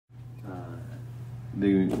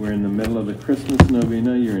We're in the middle of the Christmas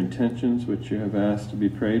novena, your intentions, which you have asked to be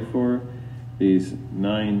prayed for. These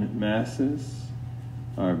 9 masses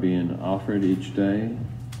are being offered each day.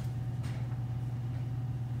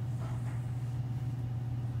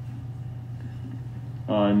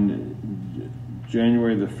 On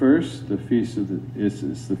January the 1st, the feast of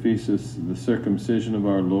it's the feast of the circumcision of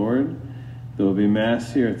our Lord. There will be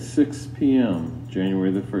Mass here at 6 p.m.,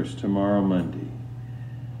 January the 1st, tomorrow, Monday.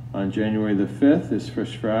 On January the 5th is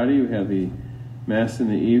First Friday. We have the Mass in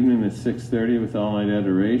the evening at 6:30 with all-night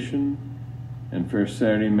adoration. And First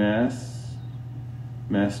Saturday Mass.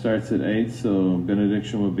 Mass starts at 8, so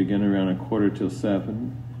benediction will begin around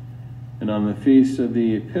 7:15. And on the Feast of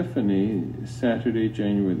the Epiphany, Saturday,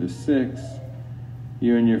 January the 6th,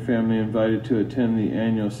 you and your family are invited to attend the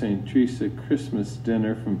annual St. Teresa Christmas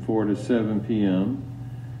dinner from 4 to 7 p.m.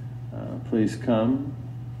 Please come.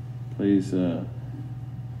 Please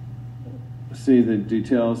see the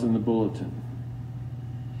details in the bulletin.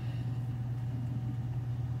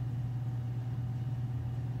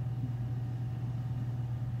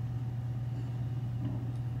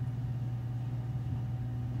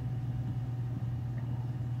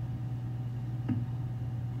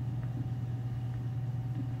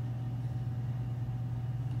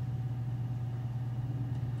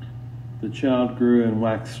 The child grew and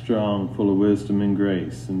waxed strong, full of wisdom and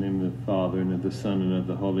grace. In the name of the Father, and of the Son, and of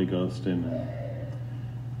the Holy Ghost. Amen.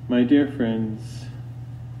 My dear friends,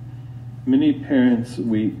 many parents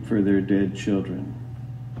weep for their dead children.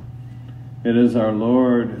 It is our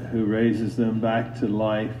Lord who raises them back to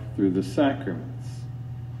life through the sacraments.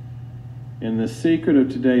 In the secret of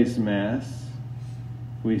today's Mass,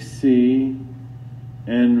 we see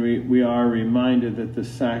and we are reminded that the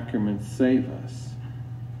sacraments save us.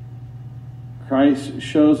 Christ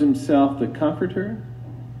shows himself the comforter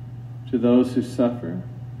to those who suffer.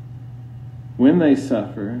 When they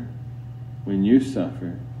suffer, when you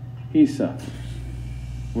suffer, he suffers.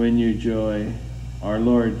 When you joy, our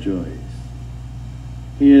Lord joys.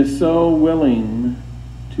 He is so willing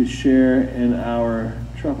to share in our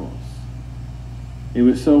troubles. He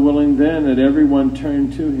was so willing then that everyone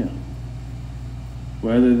turned to him,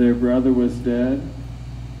 whether their brother was dead,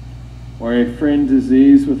 or a friend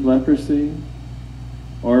diseased with leprosy,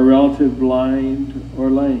 or a relative blind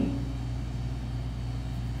or lame.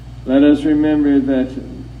 Let us remember that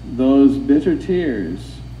those bitter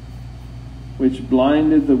tears which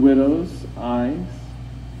blinded the widow's eyes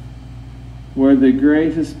were the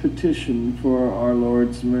greatest petition for our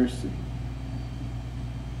Lord's mercy.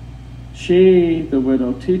 She, the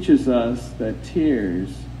widow, teaches us that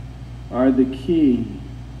tears are the keys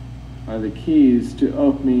to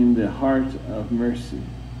opening the heart of mercy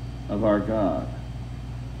of our God.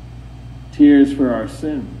 Tears for our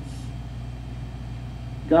sins.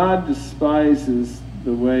 God despises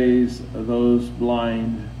the ways of those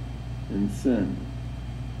blind in sin.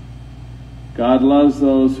 God loves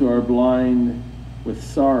those who are blind with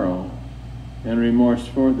sorrow and remorse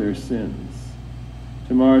for their sins.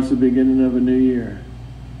 Tomorrow is the beginning of a new year.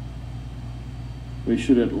 We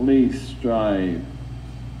should at least strive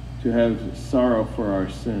to have sorrow for our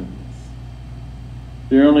sins.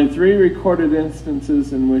 There are only 3 recorded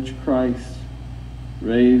instances in which Christ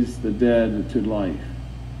raised the dead to life.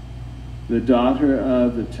 The daughter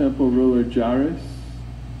of the temple ruler Jairus,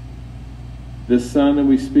 the son that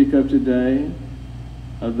we speak of today,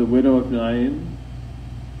 of the widow of Nain,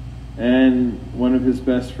 and one of his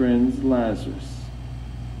best friends, Lazarus.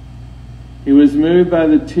 He was moved by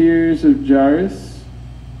the tears of Jairus.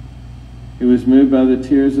 He was moved by the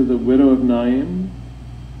tears of the widow of Nain.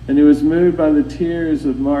 And he was moved by the tears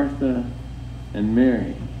of Martha and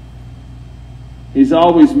Mary. He's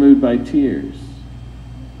always moved by tears,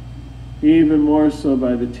 even more so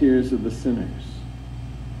by the tears of the sinners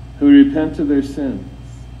who repent of their sins.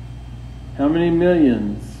 How many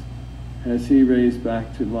millions has he raised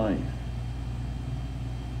back to life?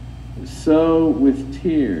 So with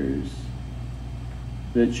tears,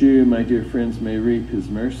 that you, my dear friends, may reap his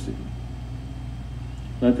mercy.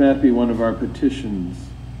 Let that be one of our petitions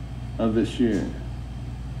of this year.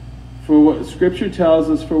 For what Scripture tells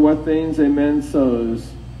us, for what things a man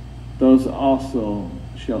sows, those also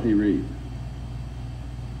shall he reap.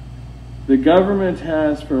 The government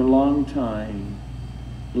has for a long time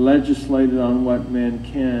legislated on what man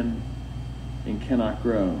can and cannot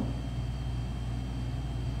grow.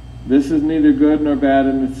 This is neither good nor bad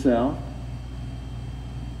in itself.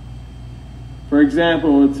 For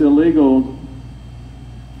example, it's illegal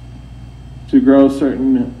to grow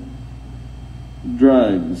certain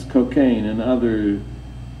drugs, cocaine, and other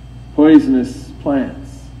poisonous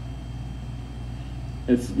plants.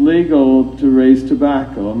 It's legal to raise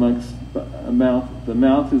tobacco amongst a mouth. The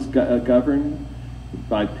mouth is governed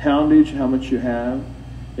by poundage, how much you have.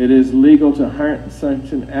 It is legal to hunt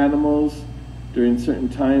certain animals during certain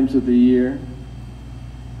times of the year.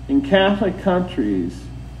 In Catholic countries,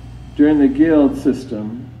 during the guild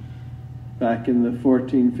system, back in the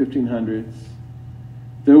 1500s,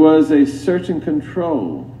 there was a certain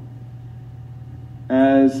control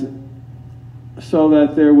so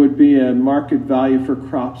that there would be a market value for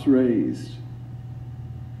crops raised.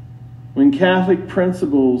 When Catholic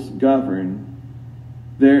principles govern,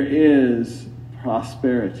 there is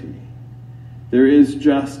prosperity. There is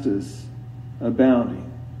justice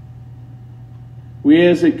abounding. We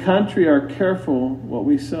as a country are careful what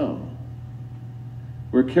we sow.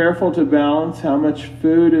 We're careful to balance how much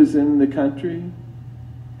food is in the country,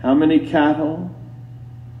 how many cattle,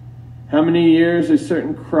 how many years a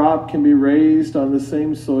certain crop can be raised on the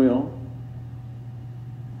same soil.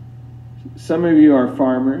 Some of you are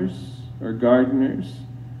farmers or gardeners.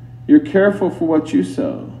 You're careful for what you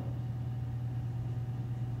sow.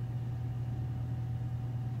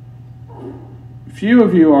 Few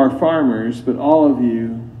of you are farmers, but all of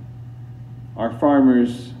you are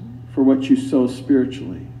farmers for what you sow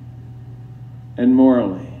spiritually and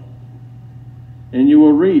morally. And you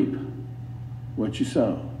will reap what you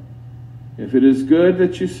sow. If it is good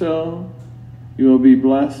that you sow, you will be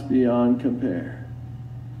blessed beyond compare.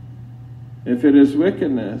 If it is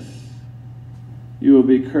wickedness, you will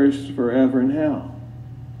be cursed forever in hell.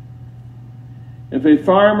 If a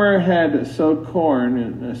farmer had sowed corn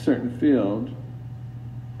in a certain field,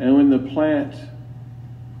 and when the plant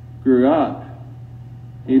grew up,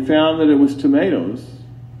 he found that it was tomatoes,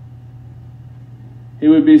 he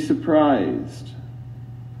would be surprised,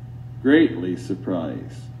 greatly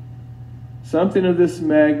surprised. Something of this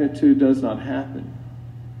magnitude does not happen,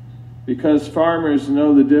 because farmers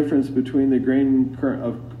know the difference between the grain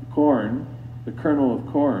of corn, the kernel of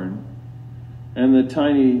corn, and the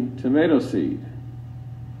tiny tomato seed.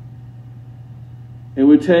 It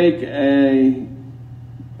would take a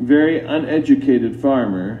very uneducated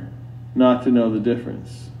farmer not to know the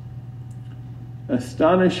difference.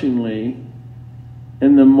 Astonishingly,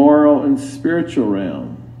 in the moral and spiritual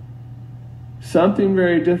realm, something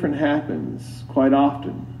very different happens quite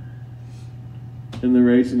often in the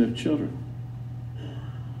raising of children.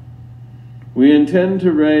 We intend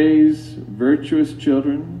to raise virtuous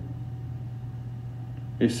children,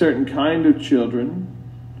 a certain kind of children,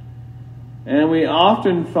 and we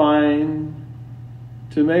often find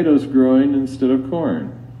tomatoes growing instead of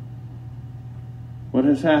corn. What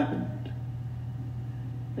has happened?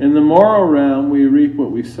 In the moral realm, we reap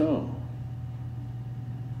what we sow.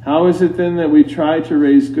 How is it then that we try to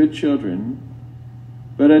raise good children,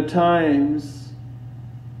 but at times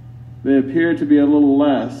they appear to be a little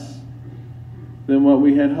less than what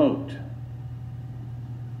we had hoped?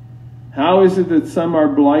 How is it that some are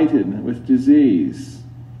blighted with disease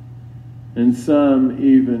and some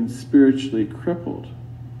even spiritually crippled?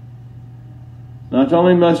 Not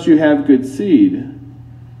only must you have good seed,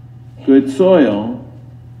 good soil,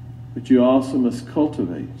 but you also must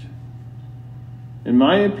cultivate. In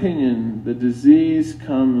my opinion, the disease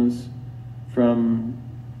comes from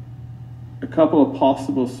a couple of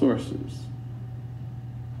possible sources: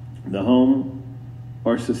 the home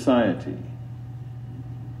or society.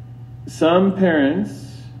 Some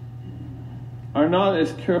parents are not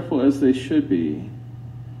as careful as they should be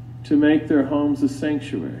to make their homes a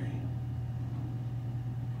sanctuary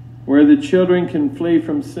where the children can flee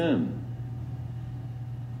from sin.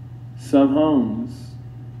 Some homes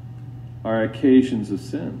are occasions of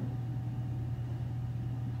sin.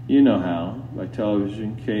 You know how, by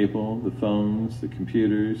television, cable, the phones, the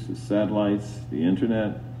computers, the satellites, the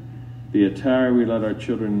internet, the attire we let our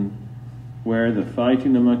children wear, the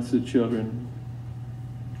fighting amongst the children,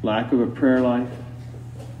 lack of a prayer life.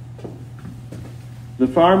 The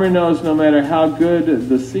farmer knows no matter how good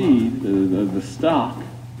the seed, the stock,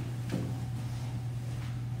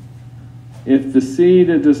 if the seed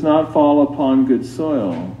does not fall upon good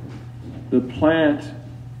soil, the plant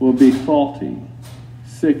will be faulty,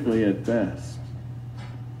 sickly at best.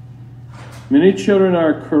 Many children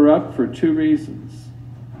are corrupt for two reasons: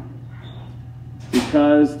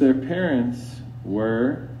 because their parents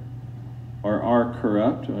were or are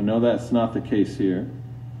corrupt. I know that's not the case here.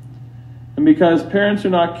 And because parents are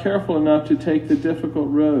not careful enough to take the difficult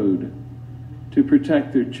road to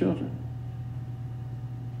protect their children.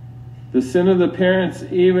 The sin of the parents,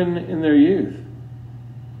 even in their youth,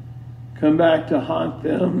 come back to haunt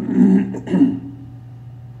them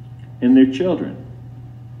in their children.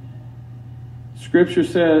 Scripture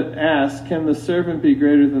said, "Ask, can the servant be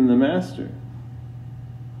greater than the master?"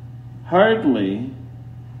 Hardly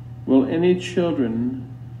will any children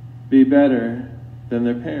be better than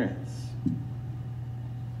their parents.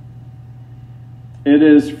 It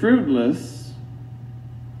is fruitless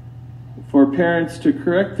for parents to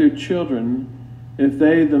correct their children if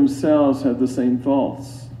they themselves have the same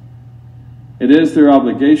faults. It is their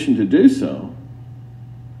obligation to do so,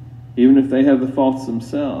 even if they have the faults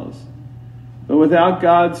themselves. But without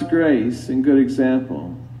God's grace and good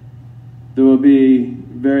example, there will be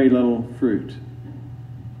very little fruit.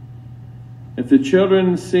 If the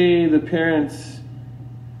children see the parents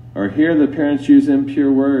or hear the parents use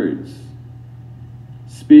impure words,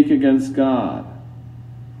 speak against God,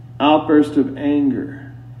 outburst of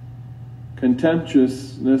anger,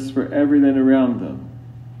 contemptuousness for everything around them,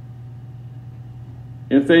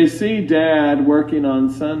 if they see Dad working on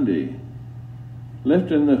Sunday,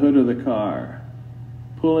 lifting the hood of the car,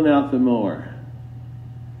 pulling out the mower,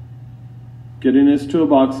 getting his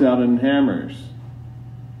toolbox out and hammers,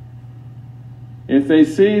 if they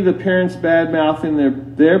see the parents bad-mouthing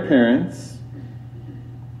their parents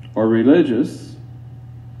or religious,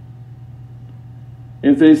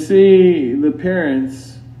 if they see the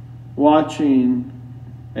parents watching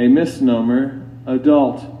a misnomer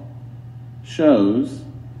adult shows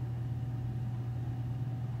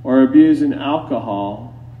or abusing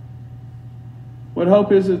alcohol, what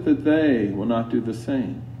hope is it that they will not do the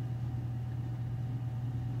same?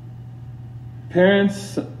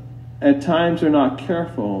 Parents at times are not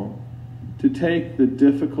careful to take the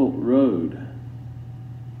difficult road.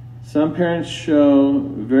 Some parents show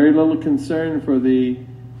very little concern for the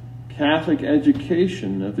Catholic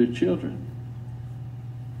education of their children.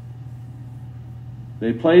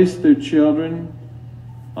 They place their children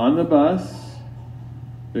on the bus.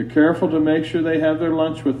 They're careful to make sure they have their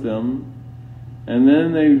lunch with them, and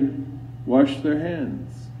then they wash their hands.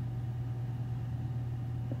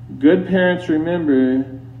 Good parents remember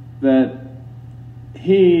that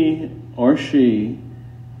he or she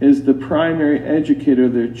is the primary educator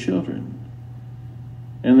of their children,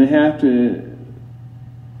 and they have to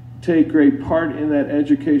take great part in that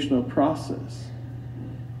educational process.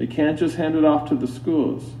 They can't just hand it off to the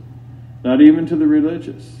schools, not even to the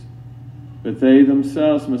religious, but they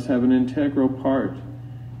themselves must have an integral part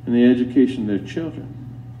in the education of their children.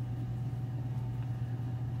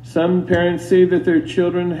 Some parents see that their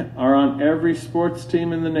children are on every sports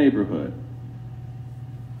team in the neighborhood,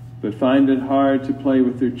 but find it hard to play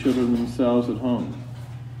with their children themselves at home.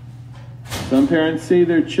 Some parents see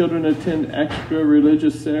their children attend extra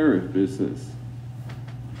religious services,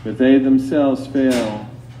 but they themselves fail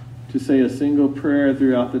to say a single prayer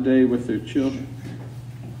throughout the day with their children.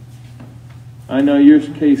 I know your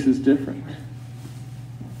case is different.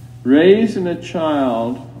 Raising a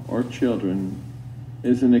child or children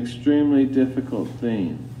is an extremely difficult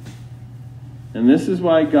thing. And this is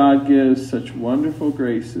why God gives such wonderful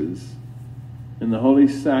graces in the holy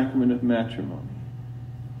sacrament of matrimony.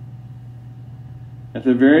 At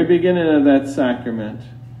the very beginning of that sacrament,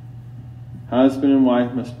 husband and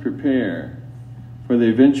wife must prepare for the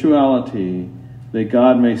eventuality that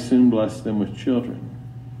God may soon bless them with children.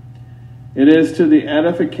 It is to the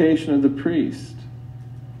edification of the priest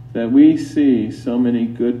that we see so many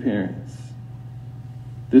good parents.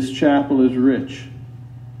 This chapel is rich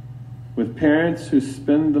with parents who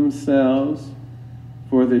spend themselves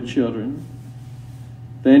for their children.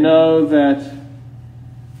 They know that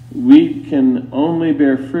wheat can only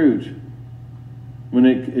bear fruit when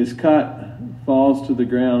it is cut, falls to the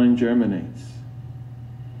ground, and germinates.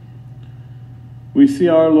 We see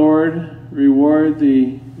our Lord reward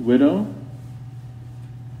the widow,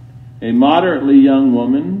 a moderately young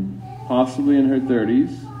woman, possibly in her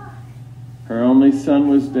 30s. Her only son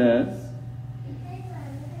was dead.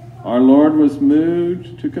 Our Lord was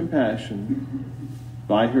moved to compassion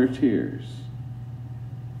by her tears.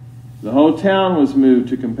 The whole town was moved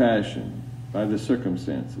to compassion by the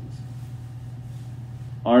circumstances.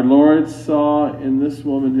 Our Lord saw in this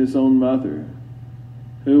woman his own mother,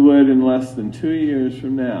 who would in less than 2 years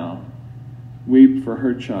from now weep for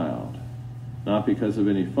her child, not because of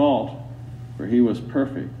any fault, for he was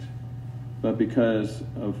perfect, but because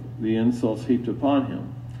of the insults heaped upon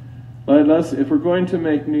him. But if we're going to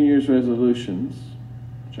make New Year's resolutions,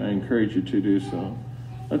 which I encourage you to do so,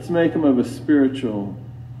 let's make them of a spiritual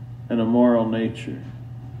and a moral nature,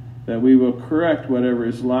 that we will correct whatever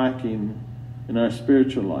is lacking in our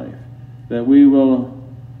spiritual life, that we will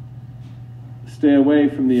stay away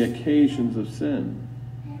from the occasions of sin.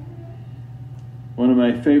 One of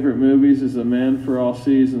my favorite movies is A Man for All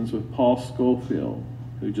Seasons with Paul Scofield.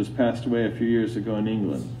 who just passed away a few years ago in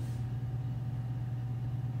England.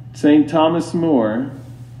 St. Thomas More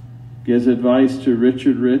gives advice to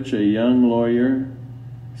Richard Rich, a young lawyer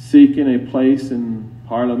seeking a place in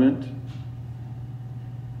Parliament,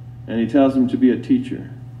 and he tells him to be a teacher.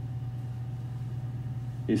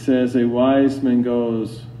 He says, a wise man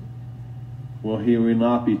goes, well, he will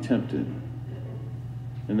not be tempted.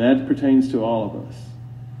 And that pertains to all of us.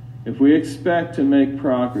 If we expect to make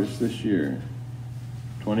progress this year,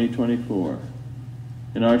 2024,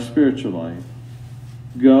 in our spiritual life,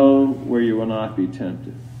 go where you will not be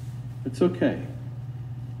tempted. It's okay.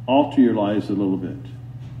 Alter your lives a little bit.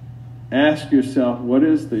 Ask yourself, what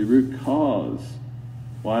is the root cause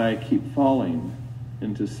why I keep falling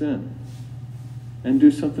into sin? And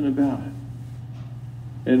do something about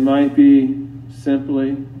it. It might be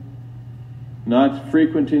simply not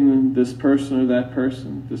frequenting this person or that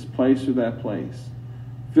person, this place or that place.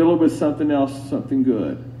 Fill it with something else, something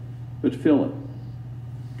good, but fill it.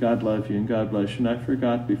 God love you and God bless you. And I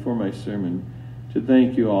forgot before my sermon to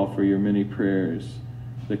thank you all for your many prayers.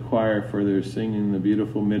 The choir for their singing the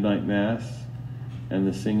beautiful midnight mass and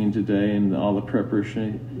the singing today and all the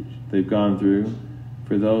preparation they've gone through.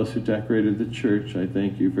 For those who decorated the church, I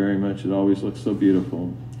thank you very much. It always looks so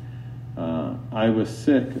beautiful. I was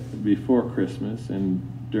sick before Christmas,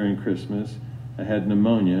 and during Christmas I had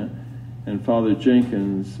pneumonia, and Father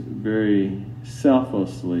Jenkins very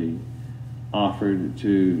selflessly offered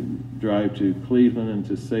to drive to Cleveland and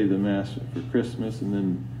to say the Mass for Christmas and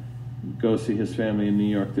then go see his family in New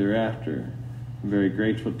York thereafter. I'm very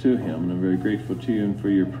grateful to him, and I'm very grateful to you and for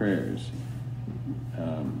your prayers.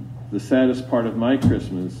 The saddest part of my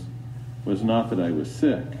Christmas was not that I was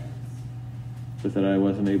sick, but that I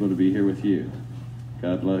wasn't able to be here with you.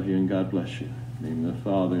 God love you and God bless you. In the name of the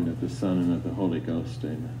Father, and of the Son, and of the Holy Ghost.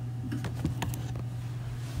 Amen.